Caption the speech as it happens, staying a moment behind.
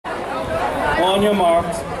On your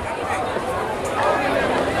marks.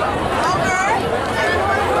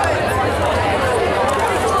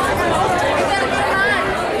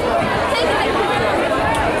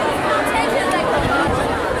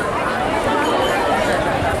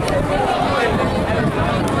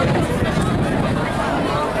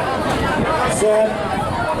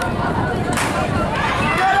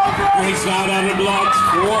 Great shot on the block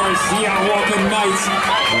for Seattle Walker Knights.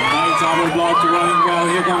 The Knights on the block running well.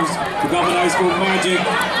 Here comes the Government High School Magic.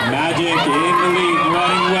 Magic in the lead,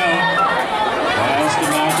 running well. That's the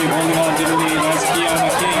Magic holding on to the lead. That's Kiana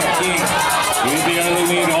King. King with the early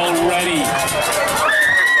lead already.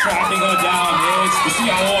 Tracking her down is the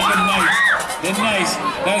Seattle Walker Knights. The Knights,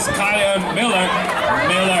 that's Kaya Miller.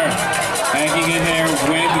 Miller hanging in there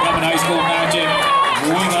with the Government High School Magic.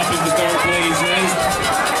 Moving up into third place is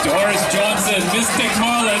Doris Johnson, Mystic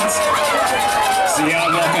Marlins.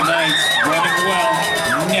 Seattle Walker Knights running well,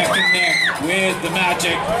 neck and neck with the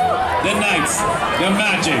Magic. The Knights, the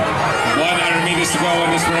Magic. 100 meters to go in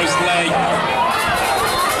this first leg.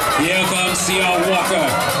 Here comes Seattle Walker.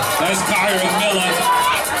 That's Kyra Miller.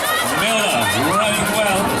 Miller running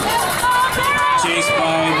well. Chased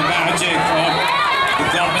by the Magic of the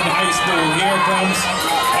Government High School. Here comes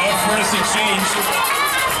our first exchange.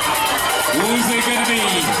 Who's it going to be?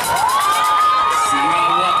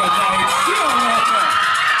 Seattle Walker Knights. Seattle Walker.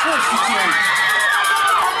 First exchange.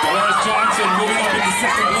 Doris Johnson moving up into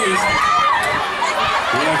second place.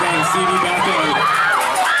 Here comes C.B. Bethel.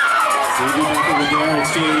 C.B. Bethel with their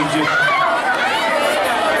exchange.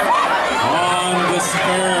 On the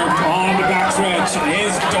spur, on the backstretch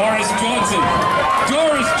is Doris Johnson.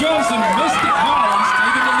 Doris Johnson, Mystic Marlins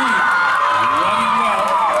taking the lead. Running well.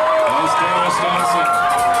 There's Doris Johnson.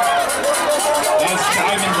 There's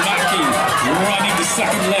Diamond Mackey running the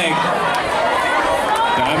second leg.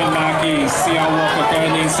 Diamond Mackey, Seattle Walker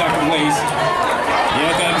currently in second place.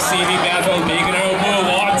 Here comes C.B. Bethel making her move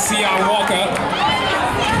on Seattle Walker.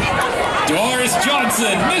 Doris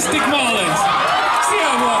Johnson, Mystic Marlins.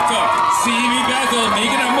 Seattle Walker, C.B. Bethel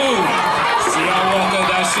making a move. Seattle Walker,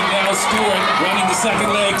 that's Chanel Stewart running the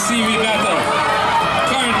second leg. C.B. Bethel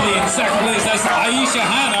currently in second place. That's Aisha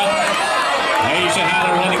Hanna. Aisha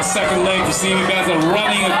Hanna running second leg for C.B. Bethel,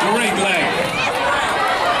 running a great leg.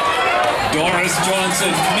 Doris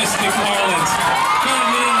Johnson, Mystic Marlins,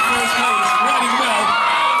 currently in first place, running well.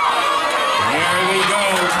 There we go.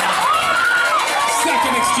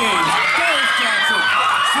 Second exchange. Doris Johnson,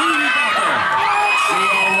 C.B. Bethel.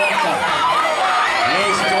 Seattle Walker.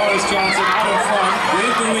 Here's Doris Johnson out in front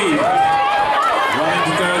with the lead. Running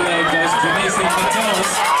the third leg, does Janice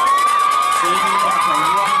Matelis. C.B. Bethel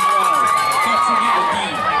running well. Cuts from the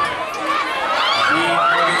team. Dean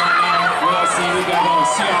moving on now for C.B. Bethel.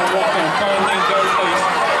 Seattle Walker currently in third place.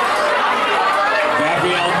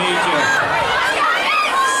 Gabrielle Major.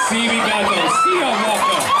 C.B. Bethel. Seattle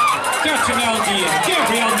Walker. Chanel Dean.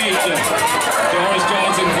 Gabrielle Major. Doris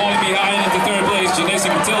Johnson falling behind into third place. Janice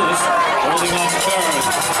Matelis holding on to third.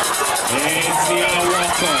 It's Seattle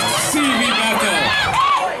Walker. C.B. Bethel.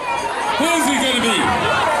 Who's he going to be?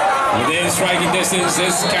 Within striking distance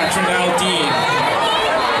is Catherine Dean.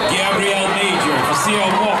 Gabrielle Major for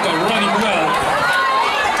Seattle Walker running well.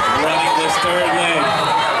 Running this third leg.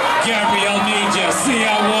 Gabrielle Major,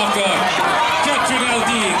 Seattle Walker. Catherine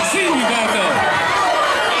Dean, C.B. Bethel.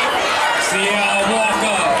 Seattle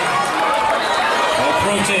Walker.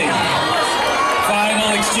 Approaching.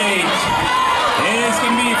 Final exchange. It's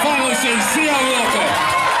going to be final exchange. Seattle Walker.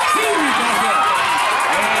 C.B. Bethel.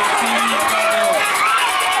 And C.B. Bethel.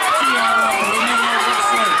 Seattle Walker. Renee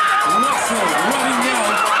Russell. Russell running well.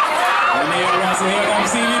 Renee Russell. Here comes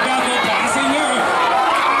C.B. Bethel passing her.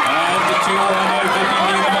 And the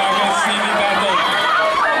 250-meter mark is C.B. Bethel.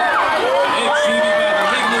 It's C.B. Bethel.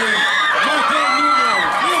 Big move. Markel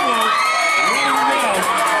Newell. Running well.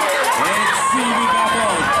 It's C.B.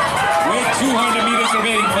 Bethel. With 200 meters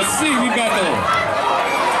remaining for C.B. Bethel.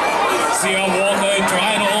 Seattle Walker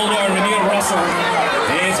trying to hold her. Renee Russell.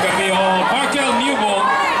 It's going to be all Markel Newell.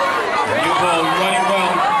 Newell running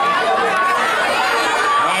well.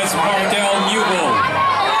 That's Markel Newell.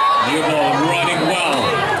 Newell running well.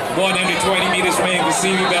 120 meters remaining for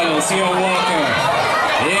C.B. Bethel. Seattle Walker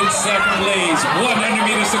in second place. 100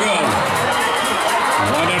 meters to go.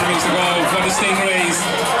 100 meters to go for the Stingrays.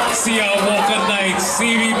 Seattle Walker Knights,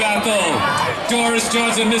 C.B. Bethel, Doris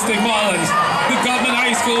Johnson, Mystic Marlins, the Government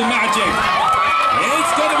High School Magic.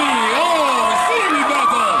 It's going to be, C.B.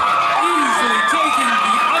 Bethel easily taking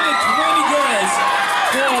the under 20 girls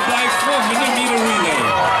 4x400 meter relay.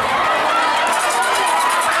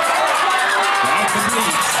 That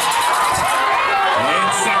completes. In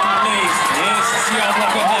second place is Seattle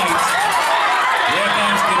Walker Knights.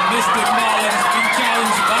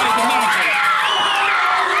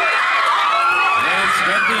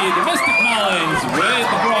 Collins with